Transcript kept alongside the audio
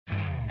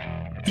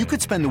You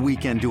could spend the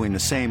weekend doing the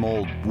same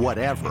old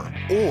whatever,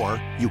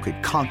 or you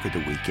could conquer the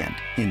weekend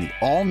in the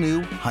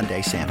all-new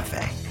Hyundai Santa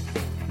Fe.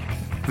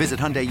 Visit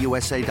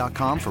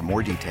HyundaiUSA.com for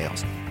more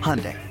details.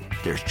 Hyundai,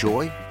 there's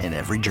joy in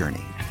every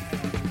journey.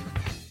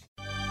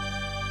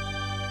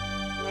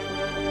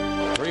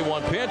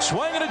 3-1 pitch,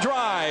 swing and a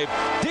drive,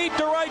 deep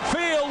to right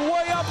field,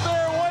 way up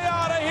there, way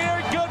out of here,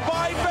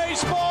 goodbye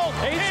baseball.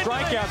 8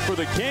 strikeouts for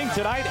the King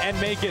tonight and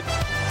make it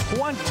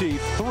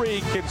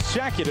 23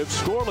 consecutive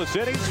scoreless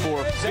innings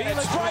for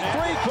Felix. Strike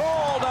 3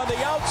 called on the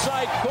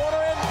outside corner,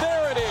 and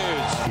there it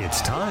is.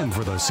 It's time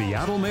for the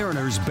Seattle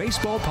Mariners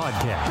Baseball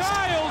Podcast.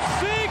 Kyle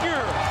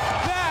Seager!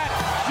 That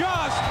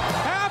just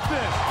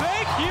happened!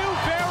 Thank you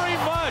very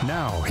much!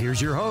 Now, here's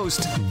your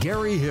host,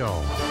 Gary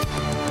Hill.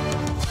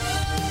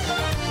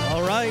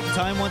 All right,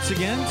 time once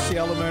again,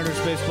 Seattle Mariners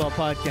Baseball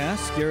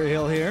Podcast. Gary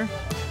Hill here.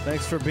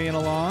 Thanks for being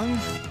along.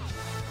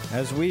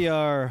 As we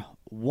are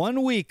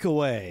 1 week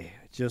away,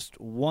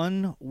 just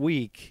 1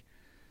 week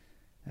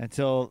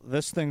until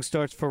this thing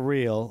starts for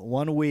real.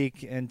 1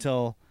 week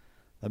until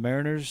the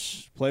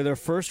Mariners play their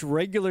first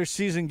regular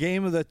season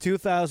game of the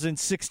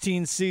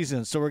 2016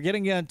 season. So we're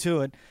getting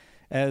into it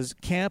as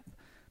camp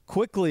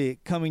quickly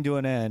coming to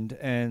an end.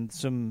 And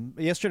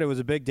yesterday was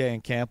a big day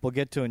in camp. We'll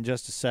get to it in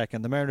just a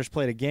second. The Mariners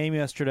played a game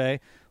yesterday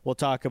we'll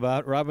talk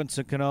about.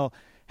 Robinson Cano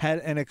had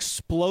an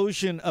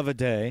explosion of a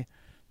day.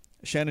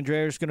 Shannon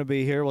Drayer is going to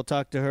be here. We'll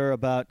talk to her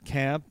about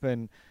camp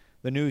and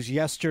the news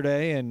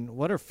yesterday and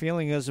what her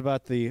feeling is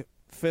about the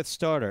fifth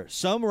starter.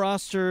 Some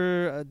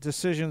roster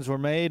decisions were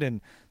made and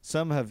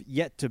some have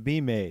yet to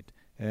be made,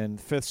 and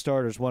fifth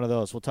starter is one of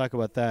those. We'll talk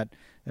about that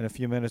in a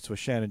few minutes with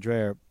Shannon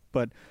Drayer.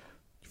 But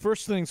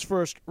first things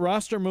first,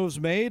 roster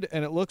moves made,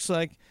 and it looks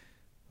like,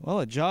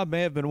 well, a job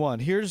may have been won.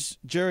 Here's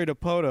Jerry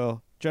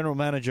Dipoto, general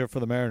manager for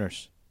the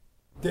Mariners.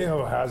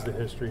 Dano has the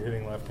history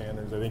hitting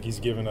left-handers. I think he's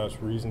given us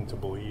reason to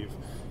believe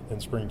in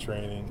spring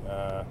training.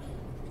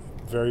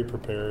 Very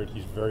prepared.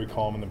 He's very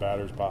calm in the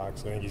batter's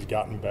box. I think he's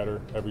gotten better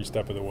every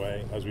step of the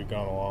way as we've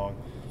gone along,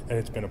 and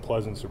it's been a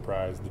pleasant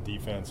surprise, the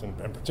defense, and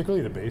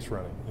particularly the base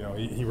running. You know,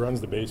 he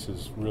runs the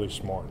bases really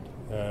smart,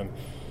 and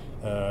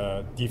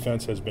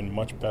defense has been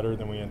much better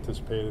than we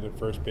anticipated at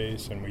first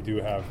base, and we do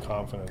have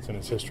confidence in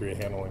his history of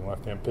handling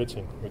left-hand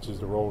pitching, which is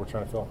the role we're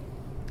trying to fill.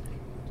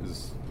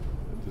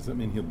 Does that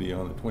mean he'll be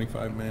on the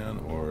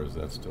 25-man, or is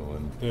that still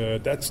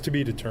in? That's to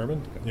be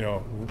determined, you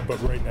know.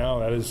 But right now,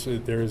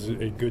 there is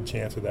a good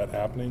chance of that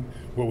happening.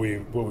 What we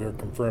are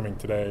confirming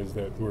today is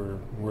that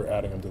we're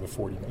adding him to the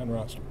 40-man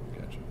roster.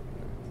 Gotcha.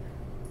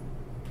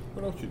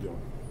 What else you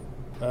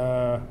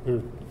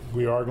doing?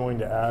 We are going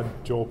to add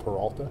Joel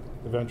Peralta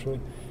eventually.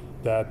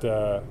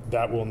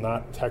 That will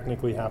not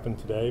technically happen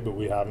today, but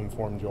we have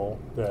informed Joel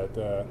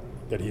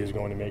that he is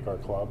going to make our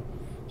club.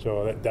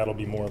 So that'll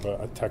be more of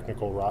a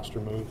technical roster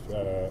move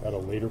at a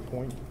later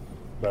point.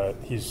 But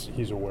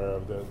he's aware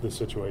of the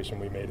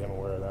situation. We made him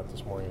aware of that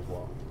this morning as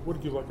well. What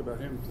did you like about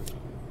him?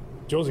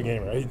 Joel's a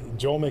gamer.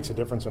 Joel makes a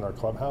difference in our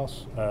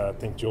clubhouse. I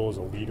think Joel is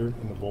a leader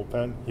in the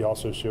bullpen. He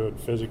also showed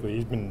physically.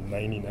 He's been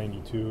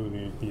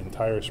 90-92 the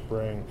entire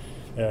spring.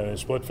 And his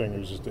split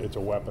fingers, it's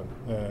a weapon.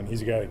 And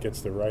he's a guy that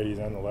gets the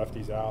righties and the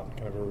lefties out,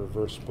 kind of a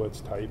reverse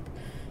splits type.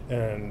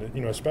 And,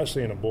 you know,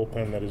 especially in a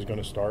bullpen that is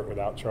going to start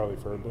without Charlie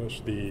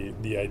Furbush,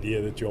 the idea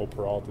that Joel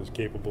Peralta is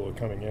capable of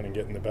coming in and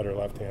getting the better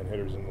left-hand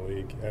hitters in the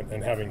league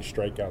and having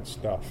strikeout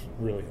stuff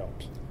really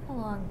helps. How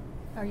long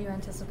are you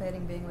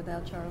anticipating being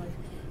without Charlie?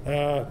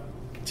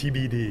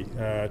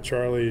 TBD.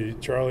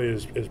 Charlie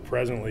is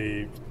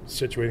presently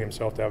situating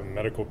himself to have a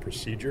medical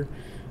procedure.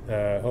 We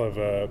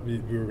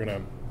were going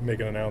to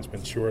make an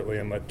announcement shortly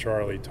and let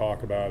Charlie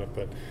talk about it,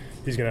 but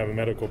he's going to have a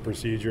medical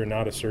procedure,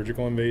 not a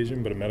surgical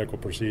invasion, but a medical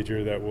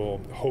procedure that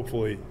will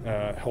hopefully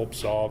help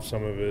solve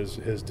some of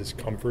his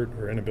discomfort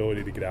or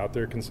inability to get out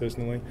there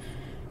consistently.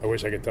 I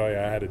wish I could tell you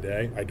I had a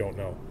day. I don't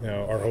know. You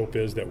know, our hope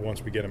is that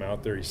once we get him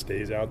out there, he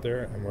stays out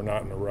there, and we're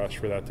not in a rush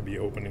for that to be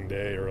opening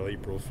day or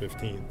April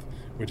 15th.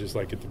 We just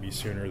like it to be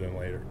sooner than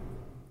later.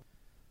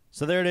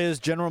 So there it is,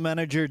 General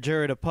Manager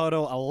Jerry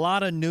Dipoto. A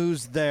lot of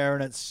news there,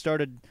 and it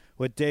started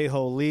with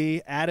Dae-Ho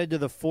Lee, added to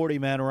the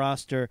 40-man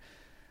roster.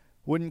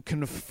 Wouldn't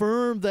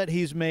confirm that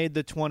he's made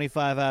the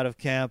 25 out of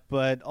camp,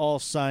 but all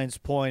signs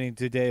pointing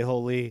to Dae-Ho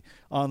Lee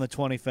on the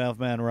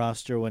 25-man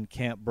roster when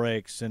camp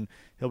breaks, and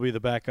he'll be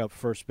the backup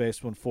first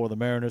baseman for the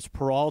Mariners.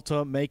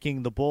 Peralta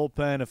making the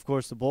bullpen. Of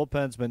course, the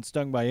bullpen's been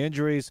stung by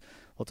injuries.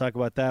 We'll talk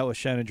about that with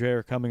Shannon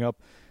Drayer coming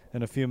up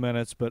in a few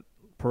minutes, but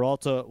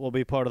Peralta will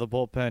be part of the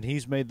bullpen.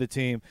 He's made the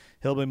team.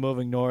 He'll be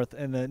moving north.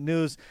 And the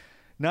news,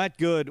 not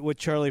good with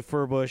Charlie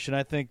Furbush, and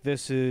I think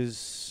this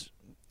is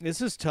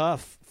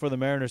tough for the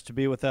Mariners to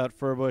be without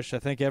Furbush. I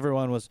think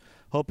everyone was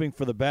hoping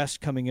for the best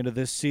coming into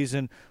this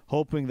season,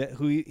 hoping that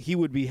he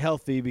would be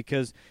healthy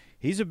because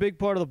he's a big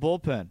part of the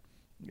bullpen.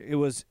 It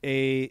was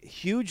a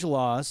huge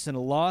loss, and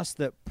a loss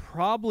that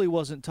probably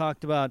wasn't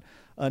talked about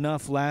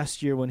enough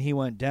last year when he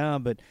went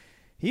down, but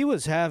he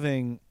was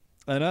having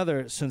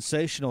another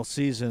sensational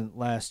season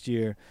last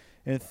year.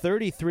 In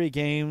 33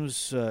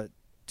 games,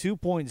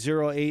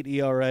 2.08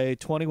 ERA,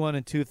 21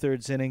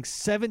 2/3 innings,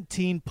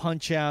 17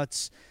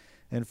 punch-outs,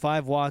 and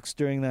 5 walks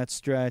during that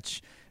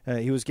stretch.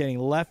 He was getting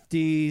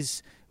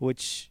lefties,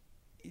 which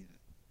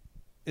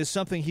is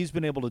something he's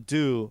been able to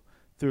do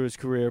through his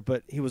career,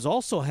 but he was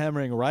also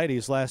hammering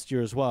righties last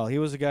year as well. He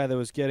was a guy that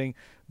was getting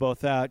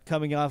both out,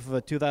 coming off of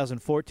a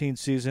 2014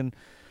 season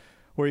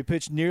where he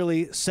pitched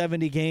nearly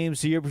 70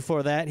 games. The year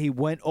before that, he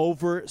went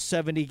over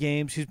 70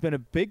 games. He's been a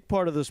big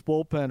part of this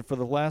bullpen for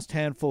the last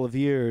handful of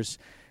years,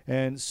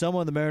 and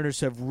someone the Mariners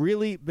have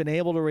really been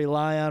able to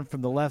rely on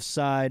from the left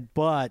side,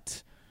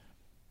 but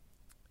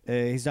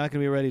he's not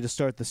going to be ready to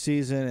start the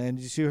season. And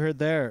as you heard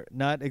there,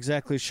 not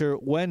exactly sure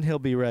when he'll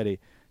be ready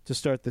to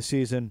start the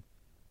season.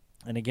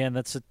 And again,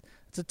 it's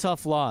a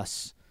tough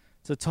loss.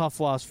 It's a tough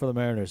loss for the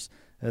Mariners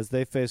as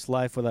they face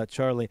life without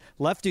Charlie.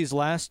 Lefties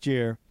last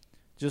year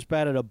just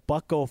batted a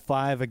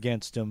 .05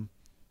 against him,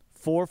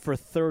 4 for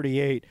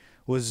 38,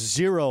 with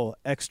 0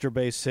 extra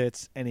base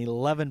hits and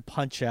 11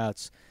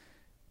 punch-outs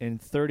in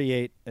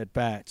 38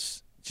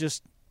 at-bats.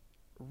 Just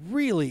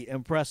really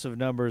impressive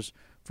numbers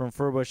from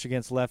Furbush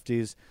against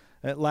lefties.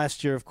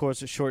 Last year, of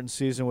course, a shortened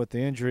season with the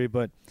injury,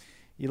 but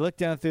you look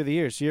down through the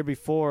years. The year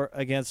before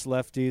against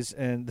lefties,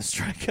 and the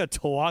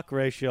strikeout-to-walk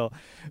ratio,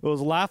 it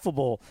was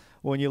laughable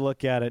when you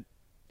look at it.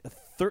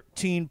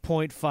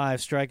 13.5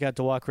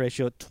 strikeout-to-walk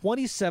ratio,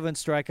 27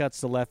 strikeouts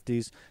to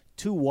lefties,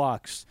 2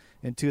 walks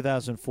in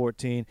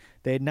 2014.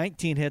 They had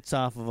 19 hits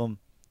off of him,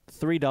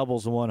 3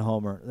 doubles and 1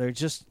 homer. They're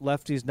just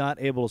lefties not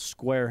able to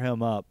square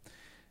him up.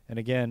 And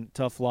again,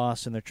 tough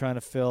loss, and they're trying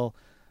to fill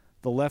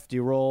the lefty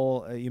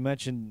role. You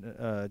mentioned,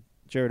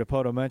 Jared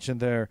Dipoto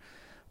mentioned there,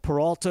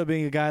 Peralta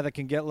being a guy that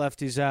can get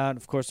lefties out.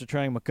 Of course, they're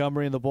trying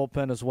Montgomery in the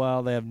bullpen as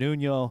well. They have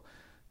Nuno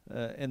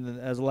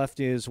as a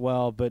lefty as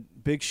well,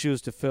 but big shoes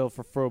to fill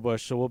for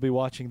Furbush, so we'll be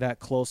watching that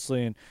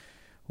closely, and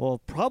we'll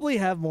probably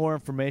have more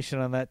information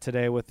on that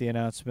today with the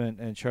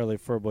announcement and Charlie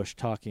Furbush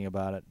talking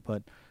about it.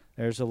 But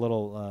there's a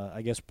little,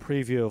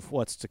 preview of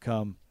what's to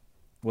come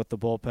with the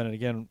bullpen. And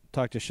again,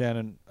 talk to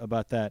Shannon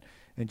about that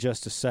in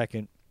just a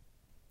second.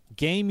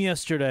 Game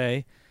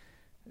yesterday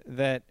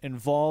that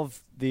involved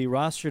the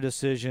roster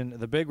decision,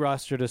 the big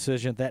roster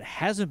decision that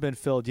hasn't been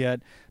filled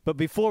yet. But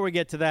before we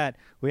get to that,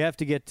 we have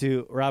to get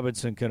to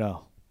Robinson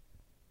Cano.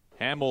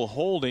 Hamill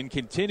holding,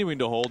 continuing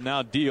to hold,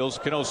 now deals.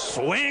 Cano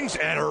swings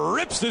and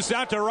rips this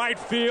out to right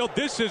field.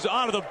 This is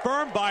onto the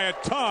berm by a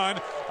ton.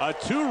 A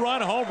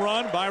 2-run home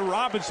run by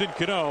Robinson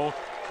Cano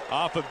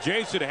off of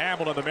Jason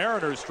Hamill, and the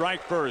Mariners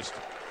strike first.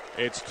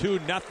 It's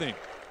 2-0.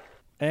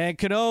 And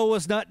Cano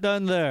was not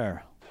done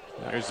there.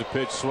 There's the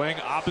pitch swing,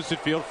 opposite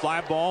field,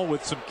 fly ball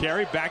with some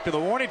carry, back to the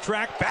warning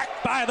track, back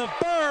by the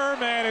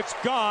berm, and it's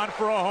gone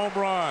for a home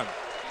run.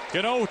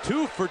 Cano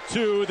 2 for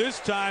 2,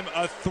 this time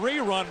a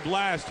 3-run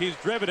blast. He's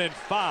driven in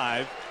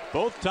 5.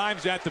 Both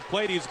times at the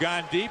plate he's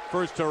gone deep,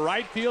 first to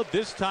right field,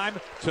 this time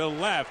to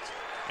left.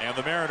 And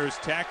the Mariners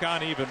tack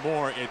on even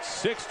more.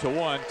 It's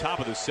 6-1, top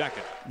of the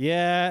second.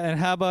 Yeah, and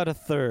how about a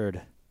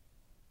third?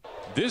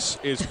 This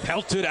is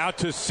pelted out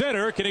to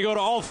center. Can he go to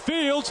all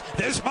fields?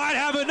 This might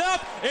have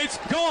enough. It's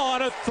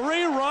gone. A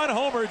 3-run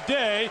homer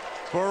day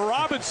for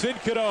Robinson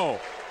Cano.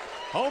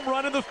 Home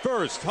run in the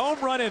first, home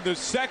run in the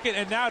second,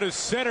 and now to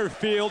center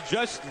field,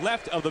 just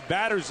left of the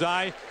batter's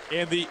eye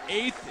in the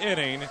 8th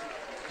inning.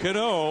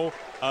 Cano,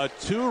 a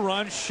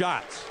 2-run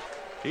shot.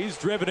 He's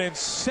driven in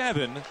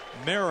 7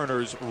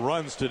 Mariners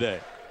runs today.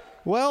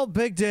 Well,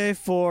 big day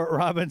for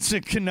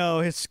Robinson Cano.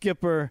 His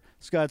skipper,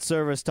 Scott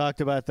Servais,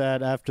 talked about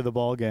that after the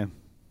ball game.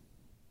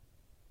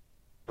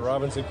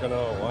 Robinson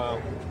Cano,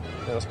 wow.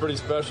 It was a pretty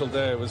special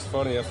day. It was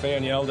funny. A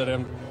fan yelled at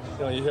him,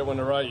 you hit one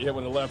to right, you hit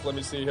one to left, let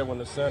me see you hit one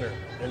to center.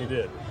 And he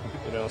did.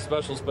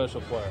 Special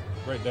player.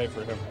 Great day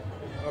for him.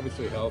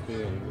 Obviously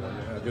healthy, and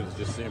how good is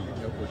just seeing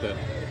him with that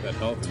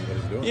health and what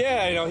he's doing.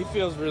 Yeah, he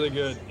feels really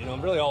good.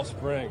 Really all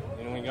spring.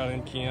 He got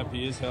in camp,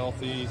 he is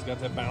healthy, he's got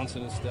that bounce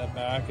in his step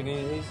back, and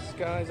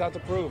he's out to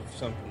prove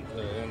something.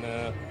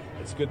 And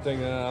it's a good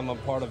thing I'm a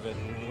part of it,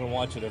 and I'm going to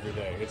watch it every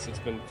day. It's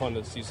been fun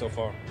to see so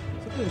far.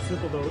 Something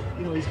simple,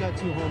 though. He's got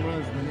 2 home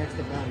runs, and the next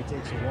at bat he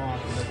takes a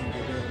walk and doesn't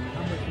get there.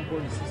 How much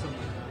important to see something like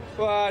that?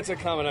 Well, it's a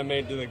comment I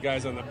made to the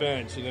guys on the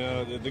bench.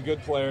 The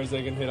good players,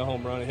 they can hit a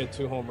home run, hit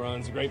 2 home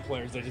runs. The great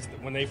players, they just,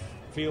 when they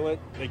feel it,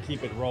 they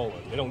keep it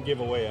rolling. They don't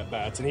give away at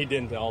bats, and he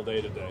didn't all day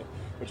today,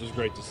 which is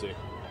great to see.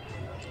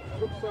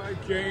 Flip side,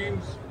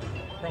 James,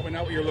 probably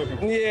not what you're looking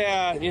for.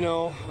 Yeah,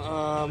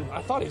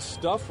 I thought his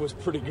stuff was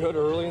pretty good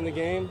early in the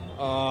game.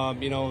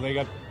 They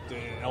got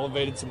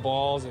elevated some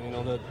balls, and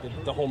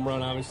the home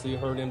run obviously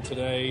hurt him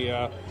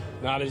today.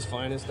 Not his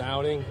finest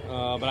outing,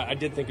 but I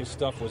did think his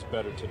stuff was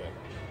better today.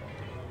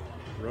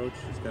 Roach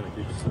just kind of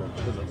keeps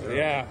them.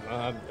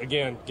 Yeah,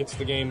 again, gets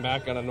the game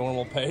back on a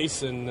normal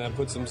pace and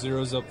puts some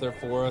zeros up there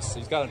for us.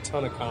 He's got a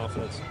ton of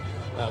confidence.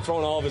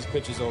 Throwing all of his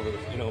pitches over,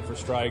 for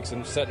strikes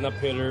and setting up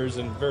hitters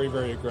and very,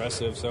 very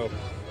aggressive. So,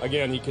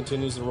 again, he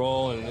continues to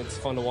roll, and it's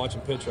fun to watch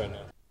him pitch right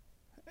now.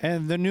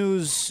 And the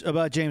news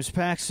about James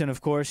Paxton,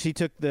 of course, he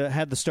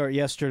had the start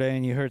yesterday,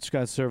 and you heard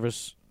Scott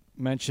Servais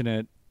mention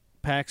it.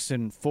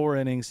 Paxton, 4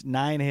 innings,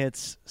 9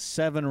 hits,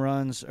 7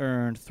 runs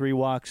earned, 3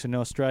 walks, and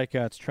no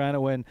strikeouts, trying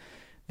to win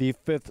the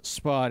 5th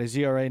spot. His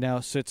ERA now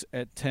sits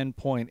at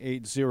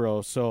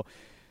 10.80. So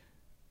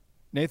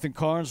Nathan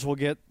Karns will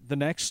get the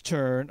next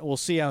turn. We'll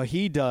see how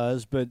he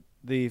does, but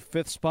the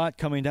 5th spot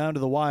coming down to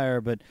the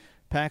wire. But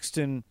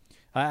Paxton,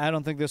 I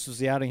don't think this was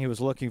the outing he was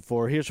looking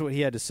for. Here's what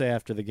he had to say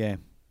after the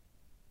game.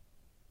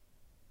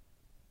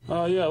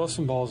 I left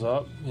some balls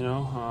up,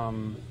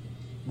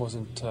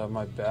 wasn't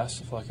my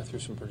best. I feel like I threw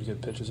some pretty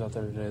good pitches out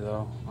there today,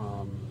 though.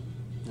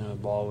 The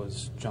ball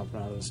was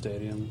jumping out of the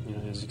stadium.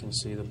 As you can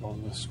see, the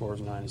score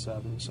is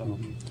 9-7. So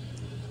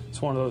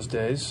it's one of those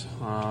days.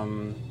 I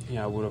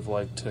would have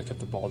liked to kept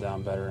the ball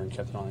down better and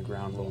kept it on the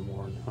ground a little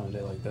more on a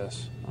day like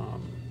this.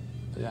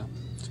 But yeah,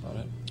 that's about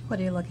it. What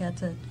do you look at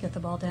to get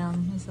the ball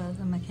down? Is that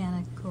a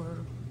mechanic or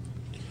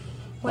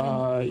what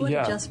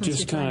adjustments just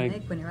you try to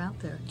make when you're out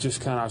there?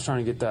 Just kind of, I was trying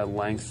to get that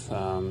length,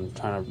 trying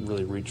to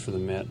really reach for the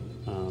mitt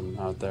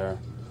out there.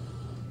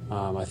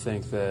 I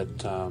think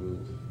that, I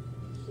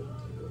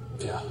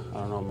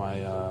don't know,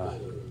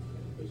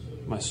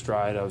 my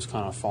stride, I was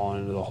kind of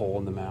falling into the hole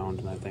in the mound,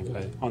 and I think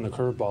on the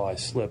curveball I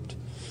slipped.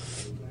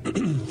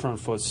 Front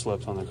foot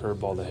slipped on the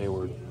curveball to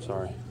Hayward,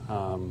 sorry.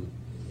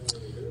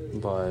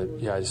 But,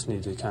 I just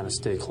need to kind of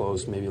stay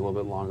close maybe a little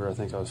bit longer. I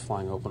think I was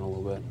flying open a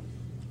little bit.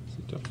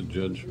 It's tough to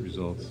judge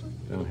results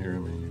down here. I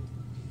mean,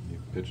 you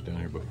pitched down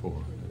here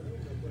before.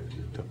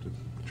 Tough to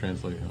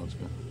translate how it's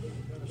been.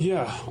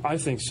 Yeah, I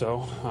think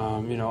so.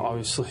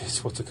 Obviously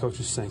it's what the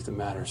coaches think that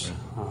matters.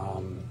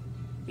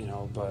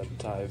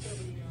 But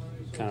I've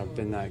kind of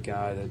been that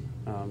guy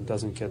that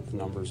doesn't get the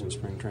numbers in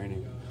spring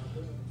training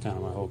kind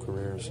of my whole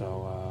career.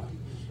 So,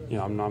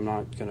 I'm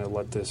not going to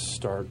let this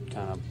start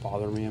kind of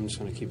bother me. I'm just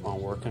going to keep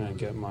on working and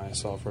get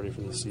myself ready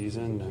for the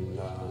season and,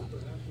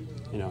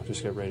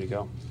 just get ready to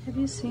go. Have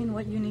you seen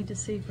what you need to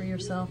see for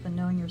yourself and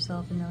knowing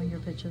your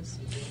pitches?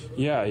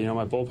 Yeah,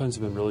 my bullpens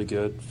have been really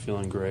good,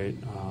 feeling great.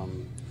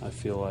 I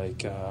feel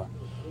like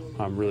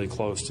I'm really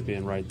close to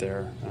being right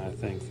there. And I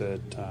think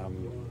that,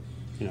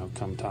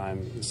 come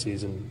time the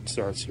season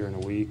starts here in a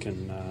week,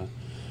 and I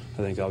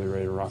think I'll be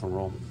ready to rock and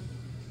roll.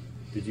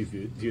 Did you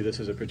view this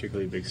as a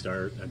particularly big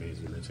start? I mean, as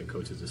you mentioned,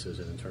 coach's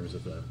decision in terms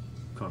of the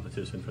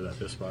competition for that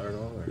 5th spot at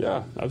all? Or?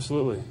 Yeah,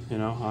 absolutely.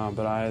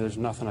 But there's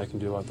nothing I can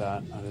do about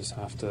that. I just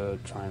have to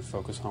try and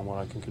focus on what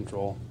I can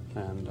control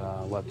and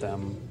let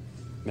them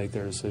make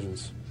their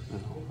decisions.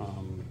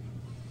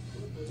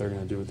 They're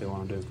going to do what they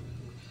want to do.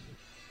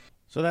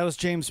 So that was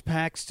James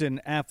Paxton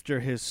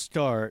after his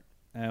start.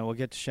 And we'll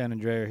get to Shannon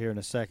Drayer here in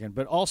a second.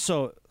 But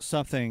also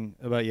something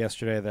about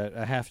yesterday that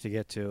I have to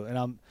get to. And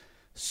I'm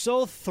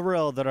so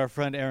thrilled that our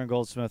friend Aaron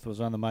Goldsmith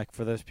was on the mic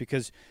for this,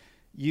 because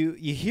you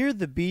hear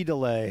the B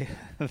delay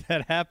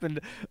that happened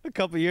a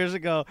couple years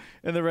ago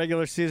in the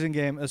regular season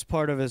game as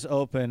part of his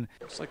open.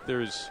 Looks like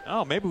there's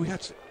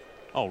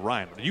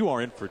Ryan, you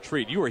are in for a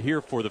treat. You are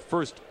here for the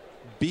first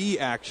B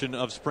action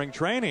of spring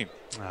training.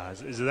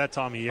 Is it that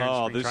time of year?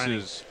 Spring training?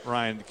 Is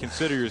Ryan.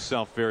 Consider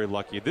yourself very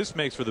lucky. This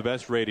makes for the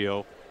best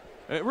radio,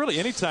 really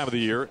any time of the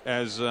year,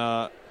 as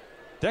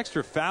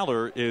Dexter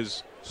Fowler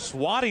is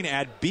swatting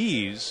at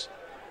bees,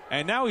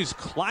 and now he's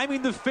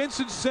climbing the fence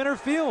in center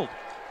field.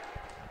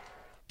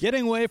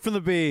 Getting away from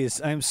the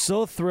bees. I'm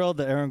so thrilled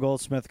that Aaron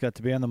Goldsmith got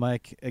to be on the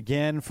mic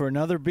again for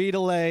another B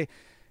delay.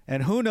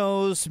 And who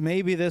knows,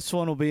 maybe this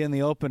one will be in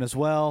the open as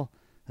well.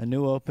 A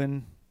new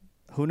open.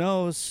 Who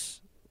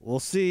knows? We'll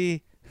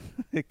see.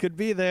 It could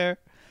be there.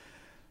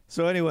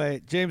 So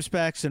anyway, James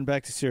Paxton,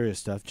 back to serious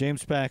stuff.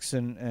 James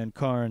Paxton and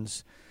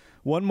Karns.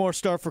 One more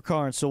start for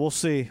Karns, so we'll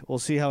see. We'll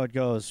see how it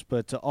goes.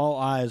 But all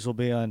eyes will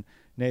be on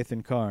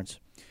Nathan Karns.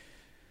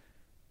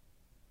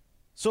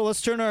 So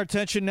let's turn our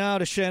attention now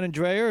to Shannon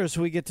Drayer as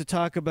we get to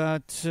talk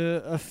about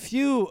a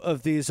few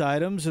of these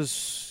items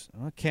as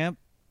camp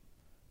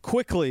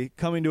quickly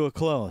coming to a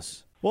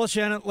close. Well,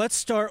 Shannon, let's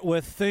start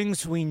with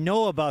things we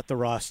know about the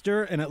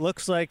roster, and it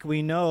looks like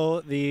we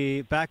know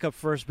the backup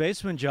first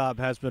baseman job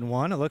has been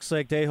won. It looks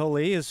like Dae-Ho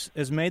Lee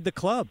has made the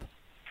club.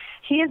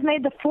 He has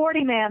made the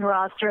 40-man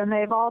roster, and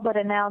they've all but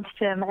announced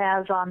him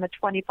as on the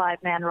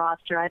 25-man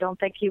roster. I don't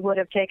think he would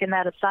have taken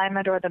that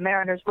assignment, or the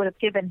Mariners would have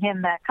given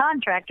him that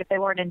contract if they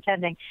weren't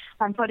intending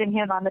on putting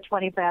him on the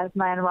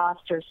 25-man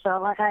roster.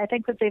 So I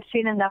think that they've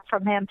seen enough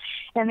from him.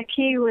 And the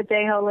key with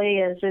Dae-Ho Lee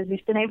is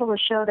he's been able to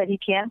show that he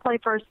can play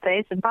first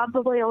base, and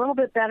probably a little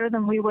bit better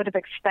than we would have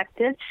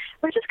expected,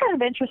 which is kind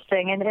of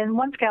interesting. And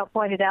one scout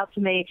pointed out to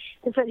me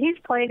is that he's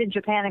played in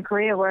Japan and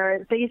Korea,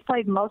 where he's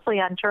played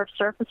mostly on turf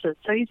surfaces,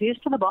 so he's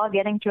used to the ball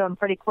getting to him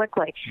pretty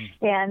quickly.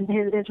 And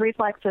his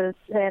reflexes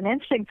and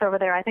instincts over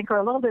there, I think, are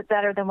a little bit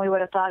better than we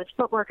would have thought. His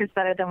footwork is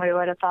better than we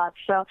would have thought.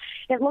 So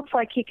it looks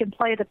like he can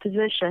play the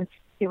position.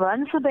 He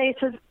runs the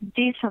bases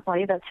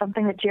decently. That's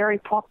something that Jerry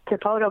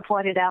Dipoto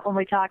pointed out when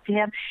we talked to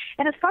him.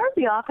 And as far as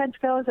the offense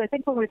goes, I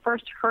think when we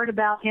first heard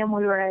about him,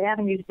 we were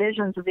having these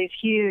visions of these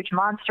huge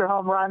monster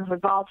home runs.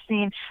 We've all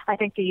seen, I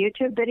think, the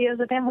YouTube videos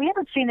of him. We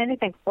haven't seen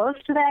anything close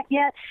to that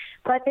yet,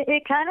 but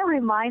it kind of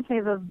reminds me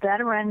of a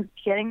veteran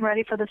getting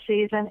ready for the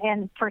season,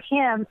 and for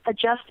him,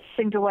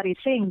 adjusting to what he's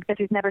seeing because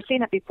he's never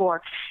seen it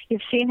before.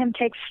 You've seen him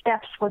take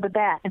steps with the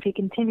bat. If he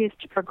continues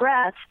to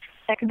progress,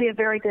 that could be a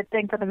very good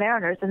thing for the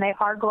Mariners, and they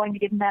are going to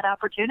give him that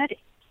opportunity.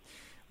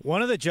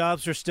 One of the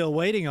jobs we're still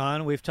waiting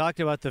on, we've talked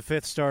about the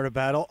fifth starter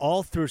battle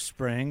all through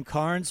spring,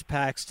 Carnes,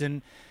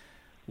 Paxton.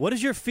 What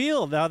is your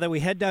feel now that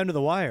we head down to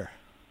the wire?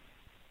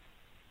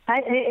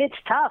 It's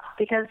tough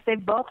because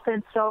they've both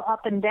been so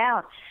up and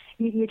down.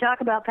 You talk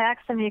about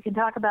Paxton, you can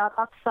talk about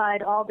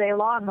upside all day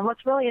long. And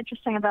what's really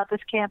interesting about this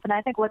camp, and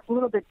I think what's a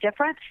little bit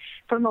different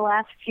from the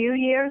last few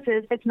years,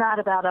 is it's not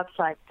about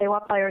upside. They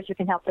want players who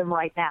can help them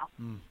right now.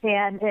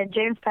 And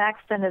James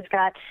Paxton has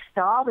got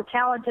all the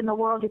talent in the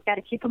world. You've got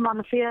to keep him on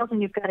the field,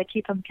 and you've got to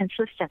keep him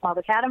consistent. Well,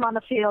 they've had him on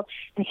the field,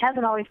 and he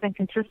hasn't always been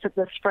consistent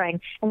this spring.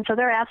 And so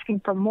they're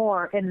asking for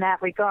more in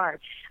that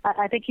regard.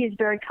 I think he's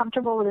very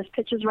comfortable with his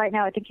pitches right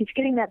now. I think he's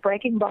getting that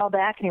breaking ball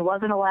back, and he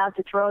wasn't allowed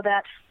to throw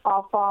that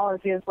all fall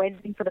as he was waiting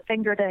for the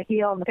finger to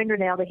heal and the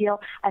fingernail to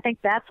heal. I think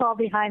that's all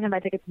behind him. I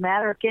think it's a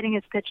matter of getting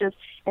his pitches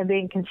and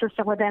being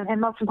consistent with them, and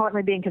most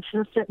importantly, being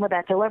consistent with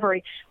that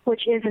delivery,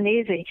 which isn't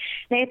easy.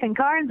 Nathan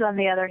Carnes, on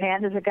the other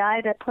hand, is a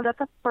guy that put up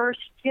a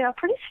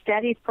pretty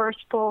steady first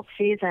full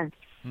season.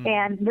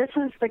 And this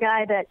is the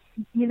guy that,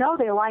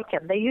 they like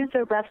him. They use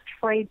their best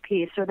trade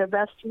piece or their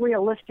best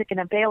realistic and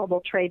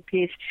available trade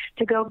piece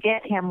to go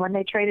get him when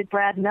they traded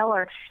Brad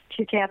Miller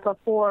to Tampa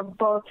for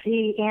both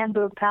he and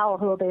Boog Powell,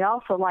 who they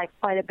also like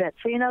quite a bit.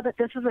 So you know that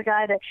this is a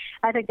guy that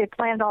I think they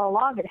planned all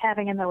along at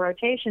having in the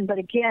rotation, but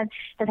again,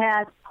 it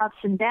had ups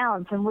and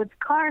downs. And with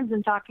Carnes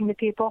and talking to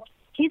people,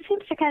 he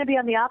seems to kind of be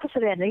on the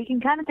opposite end. He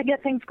can kind of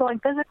get things going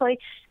physically.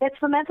 It's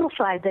the mental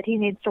side that he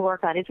needs to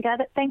work on. He's a guy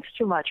that thinks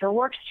too much or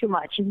works too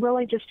much. He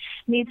really just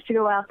needs to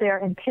go out there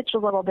and pitch a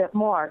little bit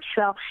more.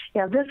 So,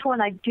 this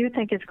one I do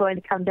think is going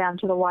to come down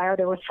to the wire.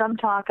 There was some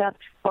talk of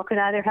what could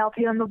either help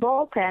you in the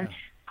bullpen.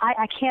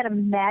 I can't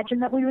imagine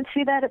that we would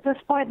see that at this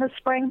point in the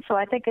spring. So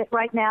I think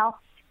right now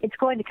it's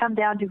going to come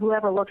down to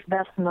whoever looks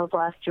best in those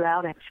last two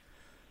outings.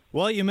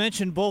 Well, you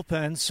mentioned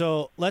bullpen,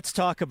 so let's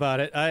talk about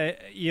it.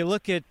 You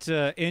look at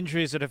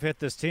injuries that have hit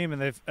this team,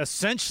 and they've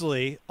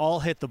essentially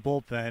all hit the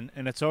bullpen,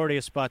 and it's already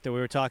a spot that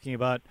we were talking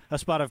about, a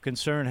spot of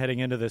concern heading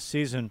into this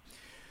season.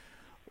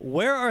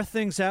 Where are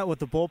things at with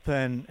the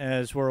bullpen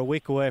as we're a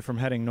week away from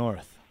heading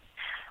north?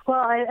 Well,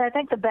 I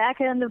think the back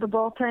end of the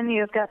bullpen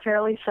you've got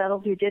fairly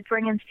settled. You did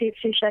bring in Steve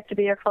Cishek to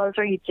be your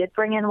closer. You did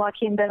bring in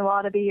Joaquin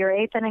Benoit to be your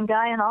eighth inning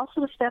guy, and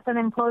also to step in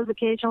and close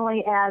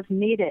occasionally as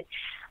needed.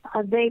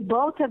 They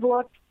both have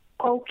looked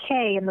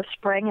okay in the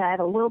spring. I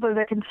had a little bit of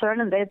a concern,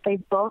 and they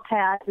both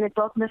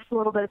missed a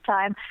little bit of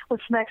time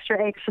with some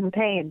extra aches and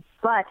pains.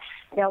 But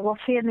we'll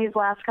see in these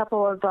last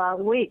couple of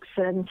weeks.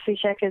 And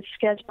Cishek is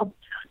scheduled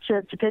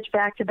to pitch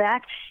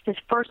back-to-back. His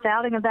first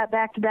outing of that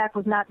back-to-back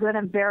was not good.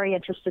 I'm very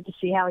interested to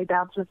see how he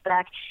bounces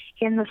back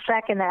in the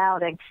second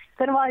outing.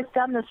 Benoit's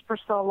done this for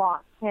so long.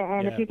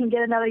 And if you can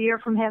get another year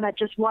from him at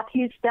just what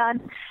he's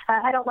done,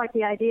 I don't like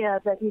the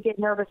idea that you get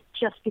nervous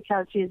just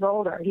because he's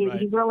older.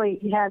 He really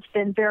has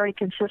been very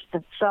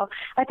consistent. So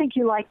I think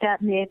you like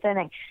that in the eighth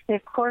inning. And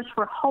of course,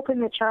 we're hoping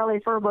that Charlie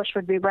Furbush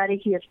would be ready.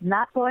 He is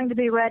not going to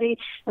be ready.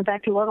 In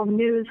fact, a little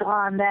news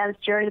on that is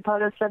Jerry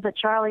Dipoto said that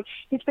Charlie,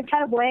 he's been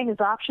kind of weighing his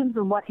options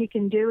and what he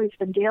can do. He's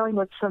been dealing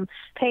with some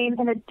pain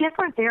in a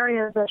different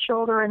area of the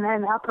shoulder and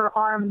then upper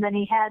arm than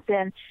he had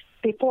been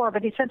before,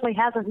 but he simply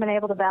hasn't been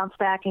able to bounce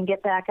back and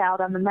get back out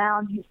on the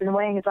mound. He's been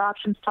weighing his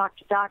options, talked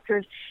to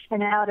doctors, and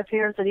now it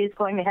appears that he's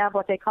going to have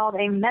what they call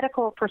a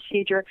medical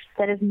procedure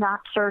that is not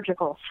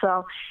surgical.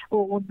 So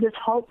this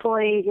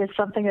hopefully is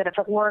something that if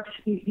it works,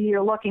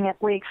 you're looking at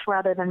weeks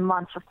rather than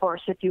months, of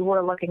course, if you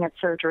were looking at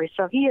surgery.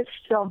 So he is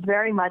still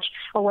very much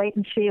a wait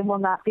and see and will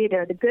not be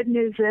there. The good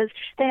news is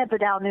they have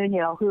Vidal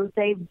Nuno, who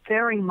they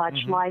very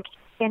much like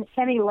in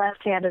any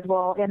left-handed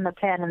role in the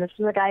pen. And this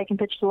is a guy who can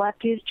pitch to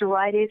lefties, to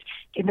righties,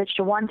 can pitch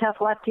to one tough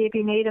lefty if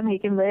you need him. He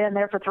can be in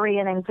there for 3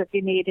 innings if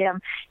you need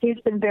him. He's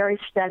been very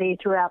steady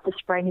throughout the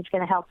spring. He's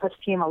going to help this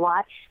team a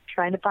lot.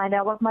 Trying to find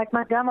out what Mike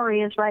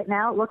Montgomery is right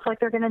now. It looks like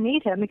they're going to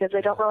need him because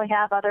they don't really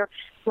have other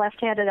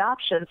left-handed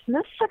options. And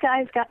this is a guy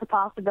who's got the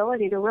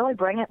possibility to really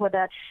bring it with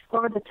that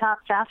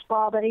over-the-top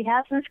fastball that he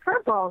has. And his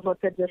curveball has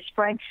looked good this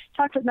spring.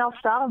 Talked with Mel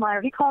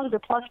Stottlemyre. He calls it a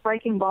plus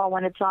breaking ball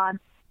when it's on.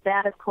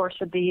 That, of course,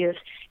 would be used.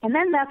 And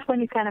then that's when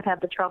you kind of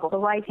have the trouble, the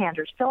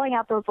right-handers, filling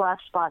out those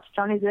last spots.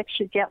 Tony Zych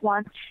should get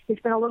one. He's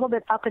been a little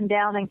bit up and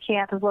down in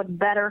camp, has looked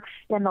better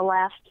in the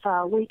last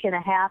week and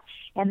a half.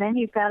 And then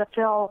you've got to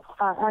fill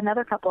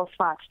another couple of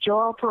spots.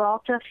 Joel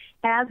Peralta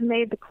has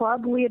made the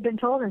club, we have been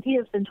told, and he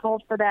has been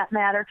told for that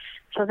matter.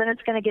 So then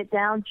it's going to get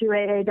down to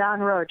a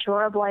Don Roach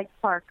or a Blake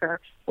Parker.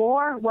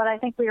 Or what I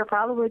think we are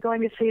probably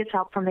going to see is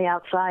help from the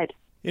outside.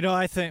 You know,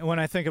 I think when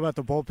I think about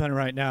the bullpen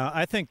right now,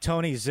 I think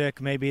Tony Zych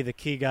may be the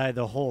key guy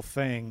the whole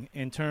thing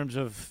in terms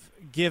of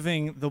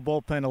giving the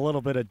bullpen a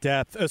little bit of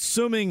depth.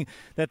 Assuming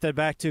that the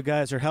back two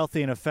guys are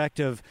healthy and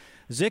effective,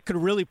 Zych could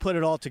really put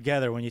it all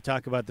together when you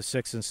talk about the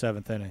 6th and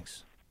 7th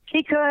innings.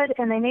 He could,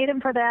 and they need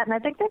him for that, and I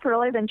think they've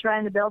really been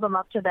trying to build him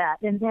up to that.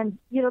 And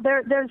you know,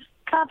 there's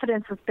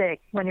confidence is big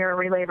when you're a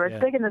reliever.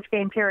 It's big in this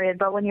game period,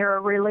 but when you're a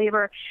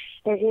reliever,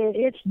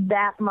 it's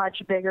that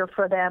much bigger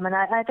for them. And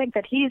I think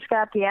that he's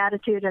got the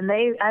attitude, and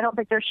I don't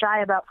think they're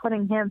shy about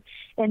putting him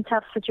in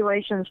tough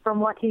situations from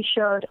what he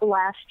showed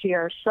last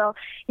year. So,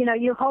 you know,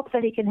 you hope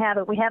that he can have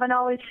it. We haven't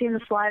always seen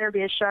the slider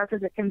be as sharp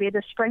as it can be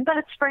this spring, but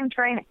it's spring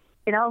training.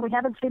 You know, we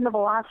haven't seen the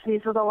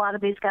velocities with a lot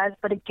of these guys,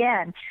 but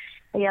again,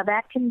 yeah,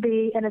 that can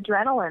be an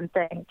adrenaline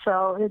thing.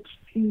 So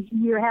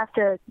you have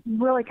to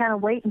really kind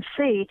of wait and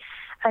see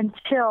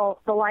until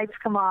the lights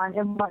come on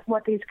and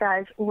what these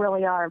guys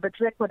really are. But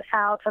Zych,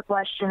 without a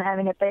question, I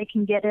mean, if they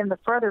can get him the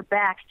further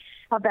back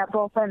of that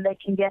bullpen they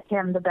can get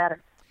him, the better.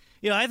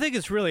 You know, I think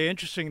it's really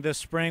interesting this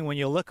spring when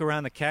you look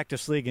around the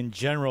Cactus League in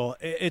general.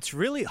 It's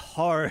really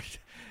hard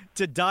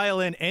to dial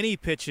in any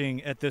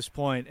pitching at this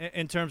point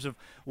in terms of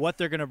what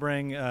they're going to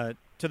bring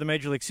to the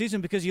Major League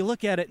season, because you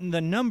look at it and the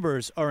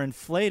numbers are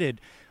inflated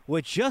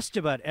with just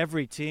about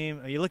every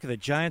team. You look at the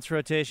Giants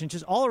rotation,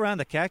 just all around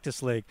the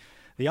Cactus League.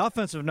 The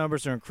offensive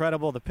numbers are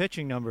incredible. The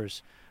pitching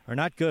numbers are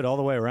not good all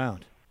the way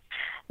around.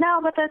 No,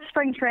 but that's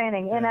spring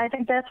training, and I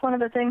think that's one of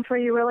the things where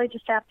you really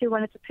just have to,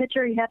 when it's a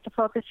pitcher, you have to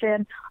focus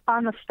in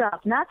on the stuff.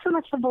 Not so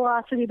much the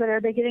velocity, but are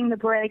they getting the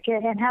break,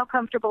 and how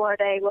comfortable are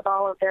they with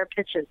all of their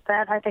pitches?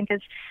 That, I think,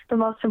 is the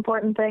most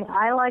important thing.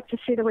 I like to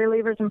see the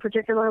relievers in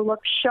particular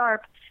look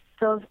sharp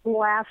those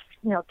last,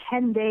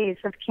 10 days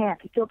of camp.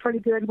 You feel pretty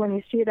good when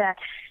you see that.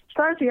 As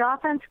far as the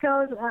offense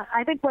goes,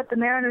 I think what the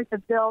Mariners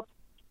have built,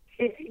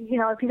 if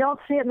you don't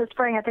see it in the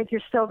spring, I think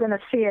you're still going to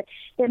see it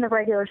in the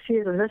regular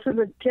season. This is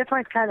a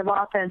different kind of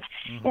offense.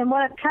 Mm-hmm. And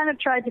what I've kind of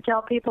tried to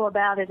tell people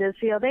about it is,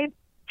 they've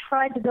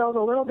tried to build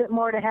a little bit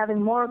more to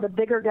having more of the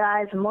bigger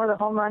guys and more of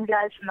the home run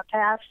guys in the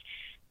past.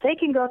 They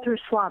can go through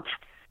slumps.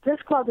 This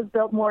club is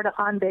built more to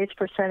on-base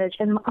percentage,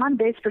 and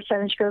on-base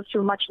percentage goes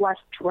through much less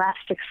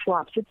drastic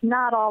slumps. It's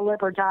not all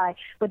live or die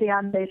with the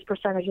on-base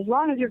percentage. As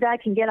long as your guy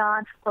can get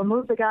on or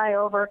move the guy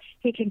over,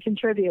 he can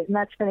contribute, and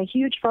that's been a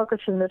huge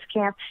focus in this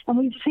camp, and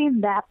we've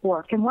seen that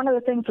work. And one of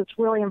the things that's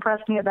really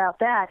impressed me about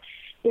that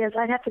is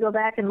I'd have to go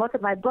back and look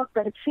at my book,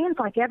 but it seems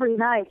like every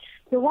night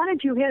the 1 and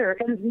 2 hitter,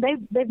 and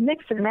they've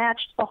mixed and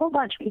matched a whole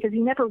bunch because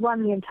you never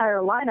run the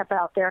entire lineup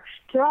out there.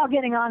 They're all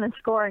getting on and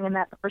scoring in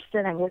that first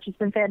inning, which has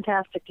been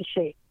fantastic to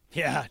see.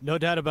 Yeah, no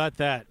doubt about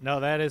that.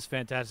 No, that is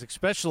fantastic,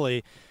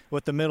 especially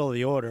with the middle of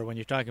the order when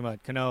you're talking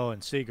about Cano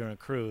and Seager and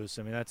Cruz.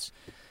 I mean, that's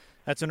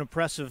an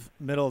impressive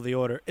middle of the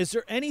order. Is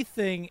there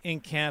anything in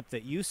camp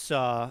that you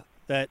saw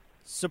that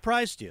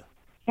surprised you?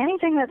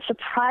 Anything that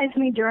surprised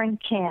me during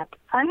camp?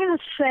 I'm going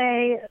to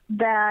say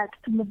that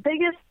the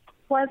biggest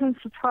pleasant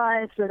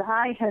surprise that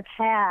I have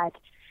had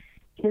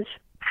is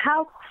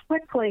how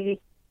quickly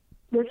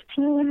this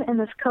team and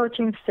this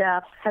coaching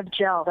staff have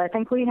gelled. I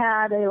think we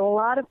had a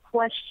lot of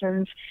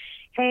questions,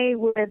 A,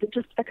 with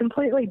just a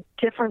completely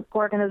different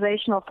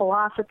organizational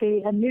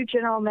philosophy, a new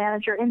general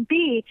manager, and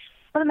B,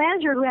 with a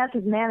manager who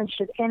hasn't managed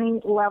at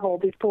any level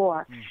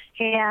before.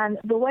 And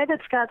the way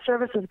that Scott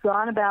Service has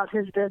gone about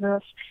his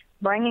business,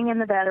 bringing in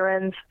the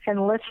veterans,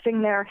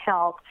 enlisting their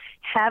help,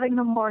 having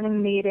the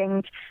morning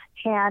meetings,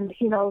 and,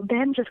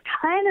 then just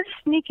kind of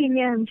sneaking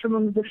in some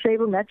of the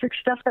sabermetric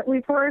stuff that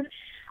we've heard,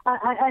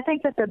 I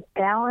think that the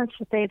balance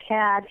that they've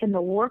had and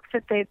the work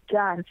that they've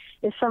done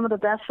is some of the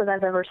best that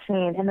I've ever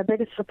seen. And the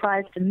biggest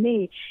surprise to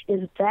me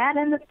is that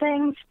and the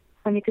things,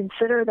 when you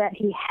consider that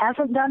he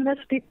hasn't done this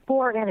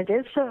before and it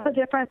is so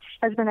different,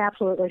 has been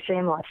absolutely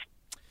seamless.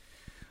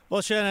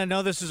 Well, Shannon, I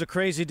know this is a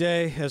crazy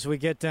day as we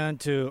get down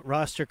to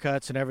roster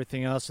cuts and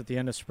everything else at the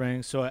end of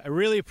spring. So I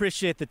really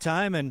appreciate the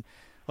time, and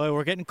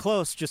we're getting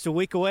close, just a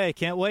week away.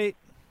 Can't wait.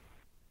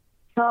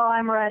 Oh,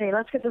 I'm ready.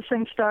 Let's get this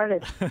thing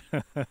started.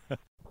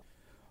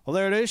 Well,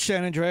 there it is,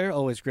 Shannon Drayer.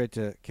 Always great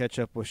to catch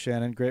up with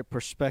Shannon. Great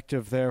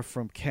perspective there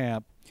from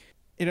camp.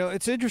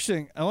 It's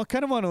interesting. I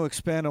kind of want to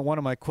expand on one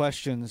of my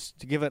questions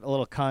to give it a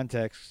little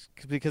context,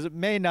 because it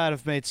may not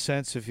have made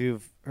sense if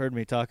you've heard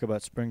me talk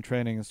about spring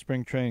training and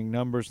spring training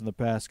numbers in the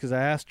past, because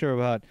I asked her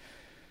about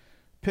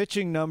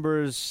pitching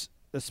numbers,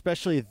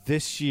 especially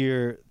this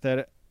year,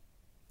 that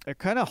are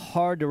kind of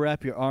hard to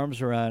wrap your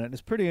arms around. And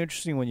it's pretty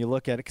interesting when you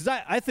look at it, because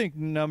I think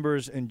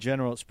numbers in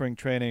general at spring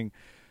training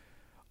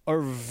are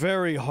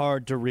very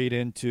hard to read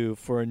into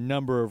for a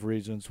number of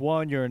reasons.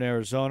 One, you're in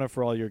Arizona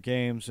for all your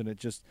games, and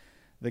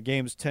the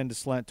games tend to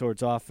slant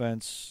towards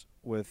offense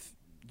with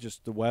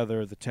just the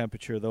weather, the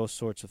temperature, those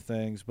sorts of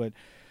things. But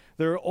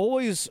there are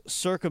always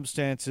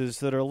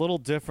circumstances that are a little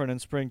different in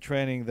spring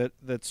training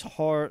that's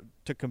hard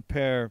to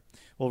compare,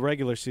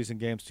 regular season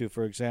games to,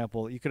 for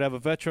example. You could have a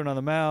veteran on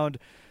the mound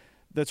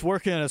that's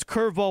working on his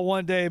curveball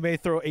one day, may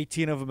throw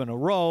 18 of them in a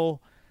row.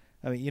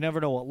 I mean, you never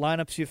know what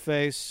lineups you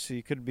face.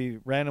 You could be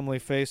randomly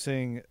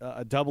facing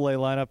a double-A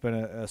lineup in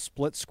a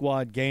split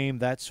squad game,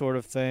 that sort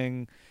of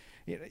thing.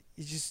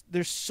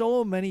 There's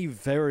so many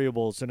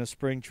variables in a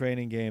spring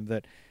training game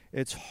that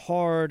it's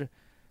hard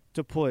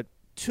to put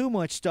too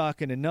much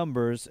stock into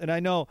numbers. And I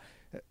know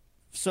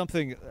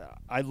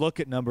I look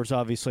at numbers,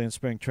 obviously, in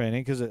spring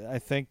training because I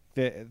think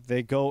that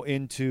they go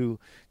into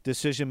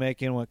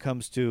decision-making when it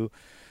comes to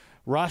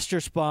roster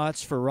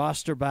spots, for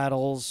roster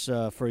battles,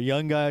 for a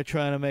young guy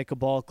trying to make a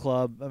ball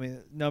club. I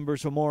mean,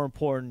 numbers are more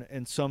important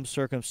in some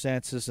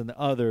circumstances than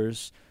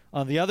others.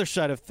 On the other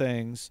side of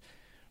things,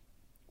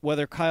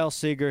 whether Kyle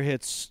Seager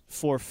hits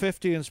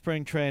 450 in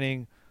spring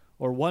training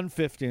or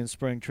 150 in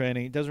spring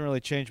training, it doesn't really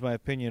change my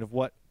opinion of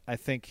what I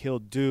think he'll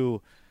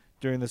do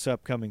during this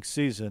upcoming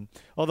season.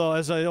 Although,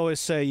 as I always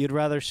say, you'd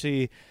rather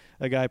see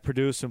a guy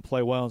produce and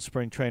play well in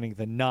spring training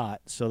than not.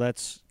 So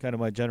that's kind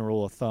of my general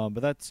rule of thumb. But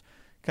that's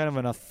kind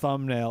of a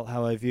thumbnail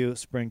how I view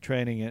spring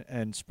training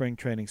and spring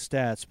training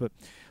stats. But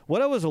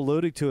what I was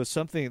alluding to is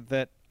something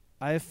that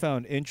I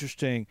found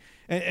interesting.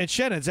 And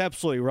Shannon's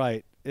absolutely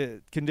right.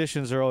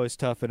 Conditions are always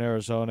tough in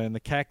Arizona, and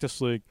the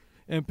Cactus League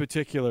in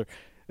particular.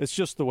 It's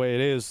just the way it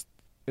is.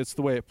 It's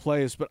the way it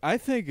plays. But I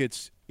think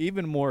it's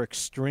even more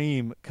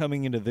extreme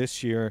coming into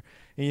this year.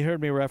 And you heard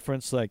me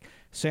reference like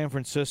San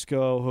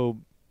Francisco,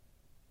 who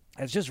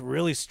has just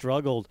really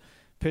struggled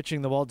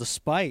pitching the ball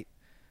despite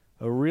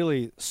a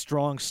really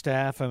strong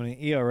staff. I mean,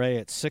 ERA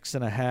at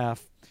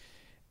 6.5.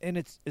 And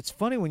it's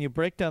funny when you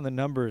break down the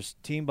numbers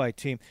team by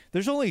team.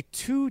 There's only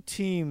 2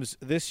 teams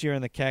this year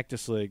in the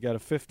Cactus League, out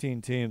of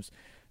 15 teams,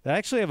 that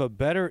actually have a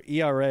better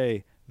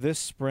ERA this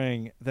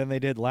spring than they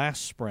did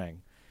last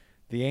spring.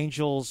 The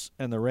Angels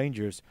and the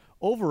Rangers.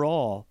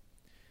 Overall,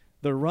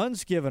 the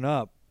runs given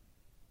up,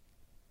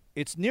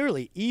 it's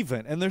nearly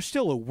even, and there's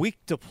still a week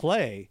to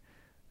play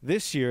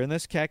this year in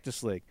this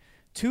Cactus League.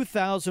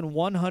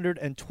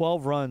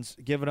 2,112 runs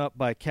given up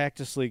by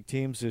Cactus League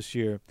teams this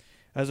year,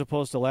 as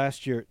opposed to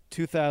last year,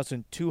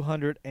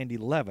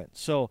 2,211.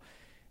 So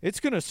it's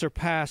going to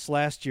surpass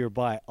last year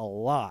by a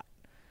lot.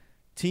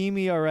 Team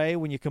ERA,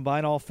 when you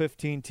combine all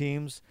 15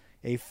 teams,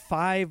 a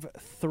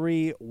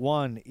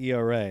 5.31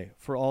 ERA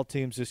for all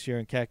teams this year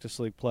in Cactus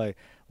League play.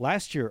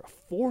 Last year,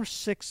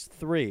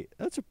 4.63.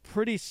 That's a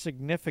pretty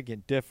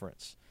significant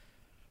difference.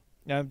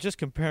 Now, I'm just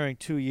comparing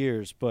 2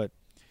 years, but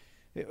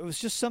it was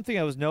just something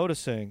I was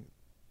noticing,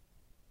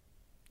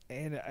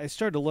 and I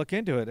started to look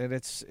into it, and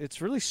it's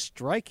really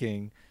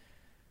striking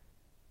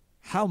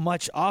how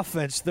much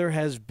offense there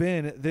has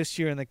been this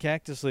year in the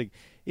Cactus League,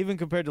 even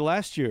compared to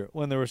last year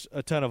when there was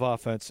a ton of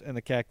offense in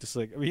the Cactus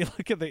League. I mean, you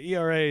look at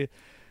the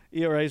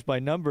ERAs by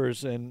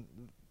numbers, and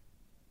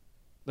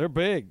they're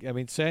big. I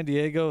mean, San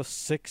Diego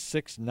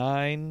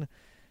 6.69,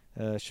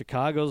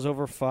 Chicago's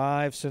over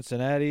 5,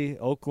 Cincinnati,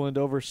 Oakland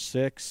over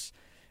 6.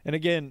 And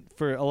again,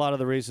 for a lot of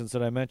the reasons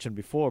that I mentioned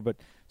before, but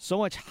so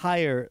much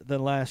higher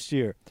than last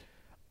year.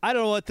 I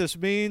don't know what this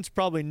means,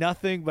 probably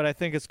nothing, but I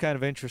think it's kind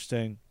of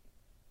interesting,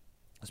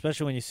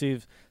 especially when you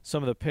see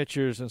some of the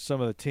pitchers and some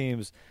of the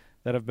teams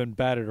that have been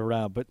batted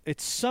around. But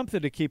it's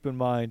something to keep in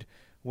mind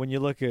when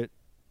you look at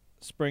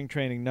spring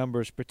training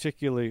numbers,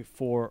 particularly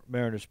for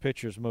Mariners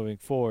pitchers moving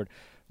forward.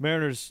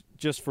 Mariners,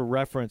 just for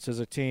reference, as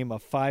a team, a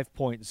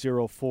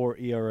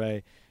 5.04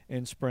 ERA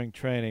in spring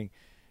training.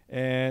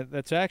 And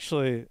that's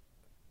actually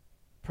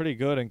pretty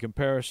good in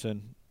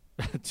comparison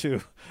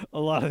to a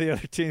lot of the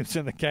other teams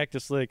in the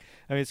Cactus League.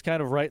 I mean, it's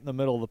kind of right in the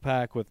middle of the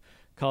pack with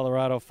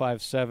Colorado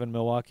 5.7,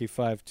 Milwaukee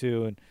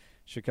 5.2, and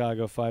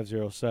Chicago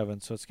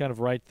 5.07. So it's kind of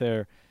right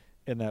there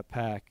in that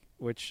pack,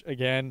 which,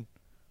 again,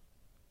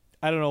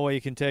 I don't know what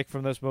you can take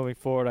from this moving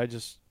forward. I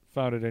just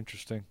found it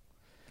interesting.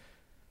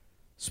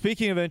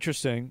 Speaking of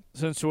interesting,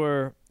 since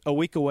we're a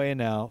week away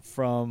now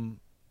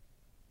from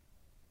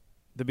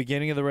the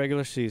beginning of the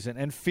regular season,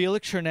 and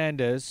Felix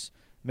Hernandez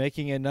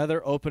making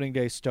another opening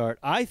day start,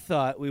 I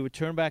thought we would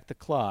turn back the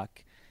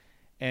clock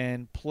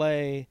and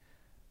play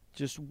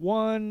just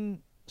one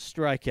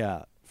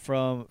strikeout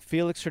from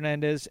Felix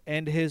Hernandez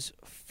and his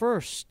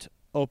first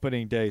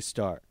opening day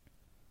start.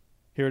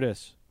 Here it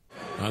is.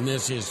 On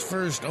this, his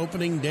first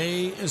opening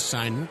day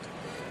assignment,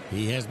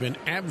 he has been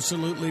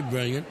absolutely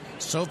brilliant.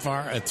 So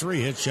far, a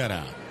 3-hit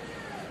shutout.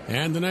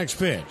 And the next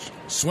pitch,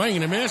 swing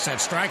and a miss at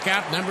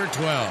strikeout number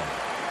 12.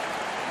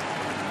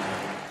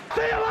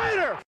 See you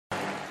later!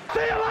 See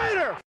you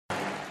later!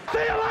 See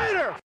you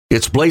later!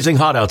 It's blazing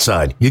hot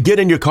outside. You get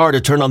in your car to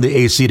turn on the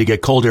AC to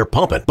get cold air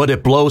pumping, but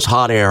it blows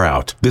hot air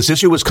out. This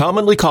issue is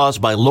commonly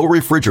caused by low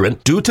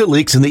refrigerant due to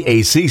leaks in the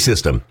AC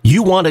system.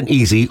 You want an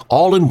easy,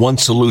 all-in-one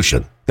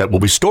solution that will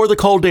restore the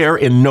cold air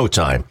in no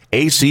time.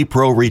 AC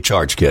Pro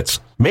Recharge Kits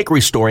make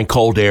restoring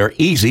cold air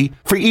easy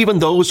for even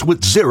those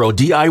with zero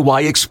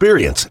DIY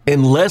experience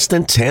in less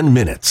than 10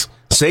 minutes.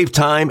 Save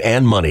time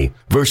and money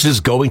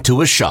versus going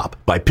to a shop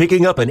by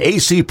picking up an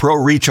AC Pro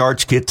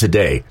Recharge Kit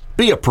today.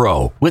 Be a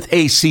pro with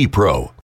AC Pro.